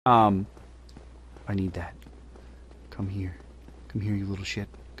I need that. Come here. Come here, you little shit.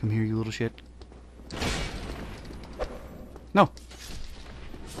 Come here, you little shit. No.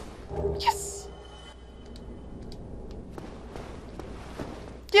 Yes.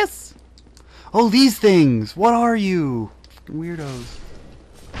 Yes. Oh, these things. What are you? Fucking weirdos.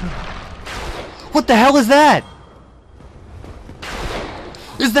 What the hell is that?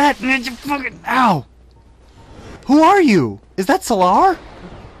 Is that fucking ow? Who are you? Is that Solaire?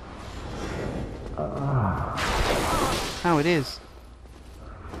 Oh, it is.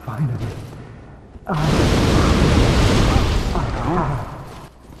 Finally.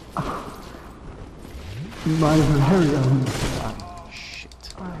 My very own.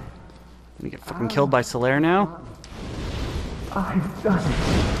 Shit. We get fucking killed by Solaire now? I've done it.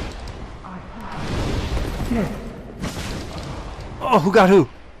 I have. Yes. Oh, who got who?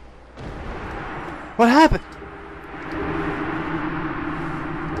 What happened?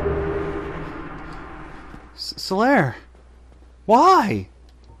 Solaire. Why?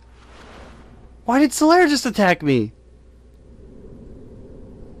 Why did Solaire just attack me?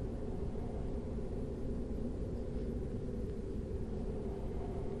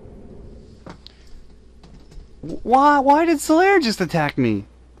 Why did Solaire just attack me?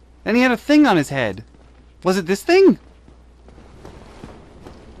 And he had a thing on his head. Was it this thing?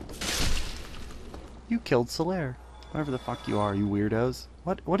 You killed Solaire. Whatever the fuck you are, you weirdos.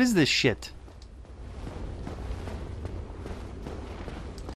 What is this shit?